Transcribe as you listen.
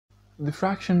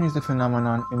Diffraction is the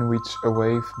phenomenon in which a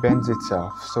wave bends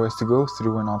itself so as to go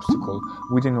through an obstacle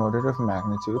with an order of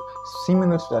magnitude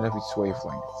similar to that of its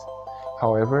wavelength.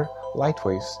 However, light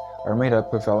waves are made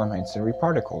up of elementary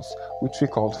particles, which we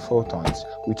call photons,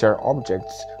 which are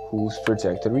objects whose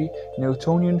trajectory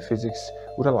Newtonian physics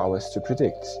would allow us to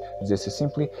predict, just as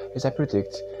simply as I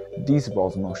predict this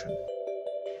ball's motion.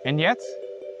 And yet,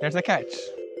 there's a catch.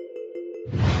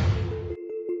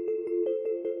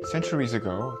 Centuries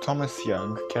ago, Thomas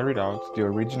Young carried out the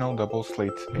original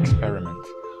double-slit experiment,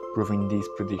 proving these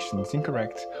predictions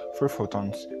incorrect for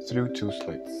photons through two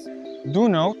slits. Do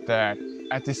note that,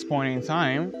 at this point in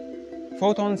time,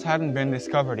 photons hadn't been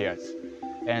discovered yet,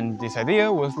 and this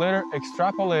idea was later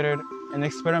extrapolated and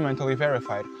experimentally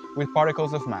verified with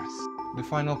particles of mass. The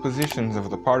final positions of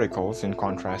the particles, in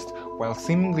contrast, while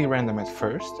seemingly random at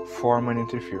first, form an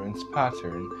interference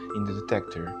pattern in the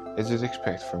detector, as you'd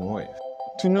expect from a wave.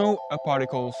 To know a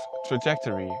particle's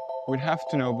trajectory, we'd have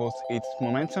to know both its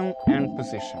momentum and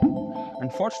position.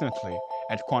 Unfortunately,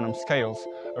 at quantum scales,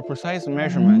 a precise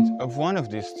measurement of one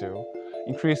of these two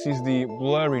increases the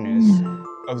blurriness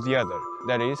of the other,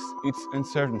 that is, its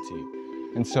uncertainty.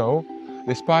 And so,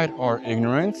 despite our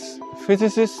ignorance,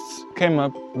 physicists came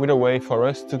up with a way for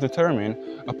us to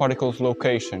determine a particle's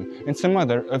location and some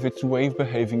other of its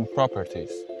wave-behaving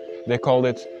properties. They called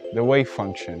it the wave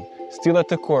function, still at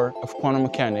the core of quantum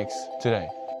mechanics today.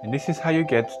 And this is how you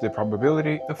get the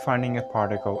probability of finding a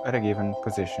particle at a given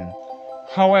position.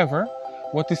 However,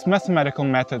 what this mathematical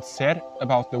method said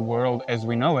about the world as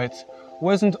we know it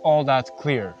wasn't all that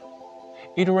clear.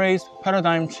 It raised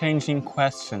paradigm-changing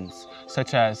questions,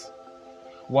 such as,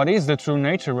 what is the true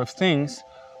nature of things,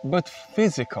 but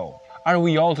physical? Are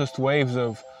we all just waves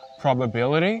of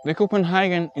probability? The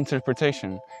Copenhagen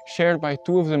interpretation, shared by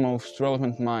two of the most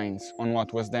relevant minds on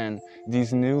what was then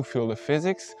this new field of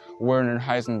physics, Werner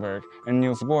Heisenberg and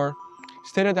Niels Bohr,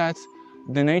 stated that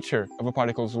the nature of a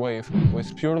particle's wave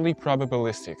was purely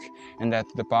probabilistic, and that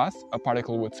the path a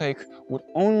particle would take would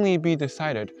only be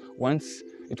decided once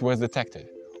it was detected,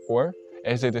 or,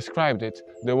 as they described it,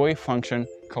 the wave function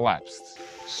collapsed.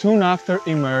 Soon after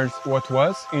emerged what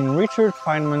was, in Richard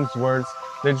Feynman's words,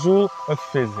 the jewel of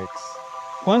physics.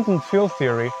 Quantum field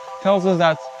theory tells us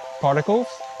that particles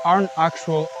aren't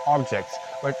actual objects,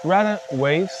 but rather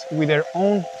waves with their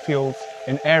own fields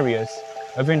and areas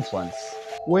of influence.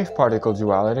 Wave-particle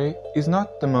duality is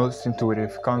not the most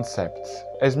intuitive concept,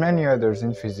 as many others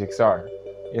in physics are.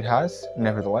 It has,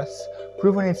 nevertheless,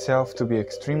 proven itself to be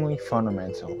extremely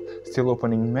fundamental, still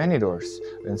opening many doors,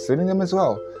 and sealing them as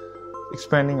well,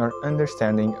 expanding our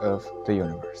understanding of the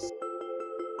universe.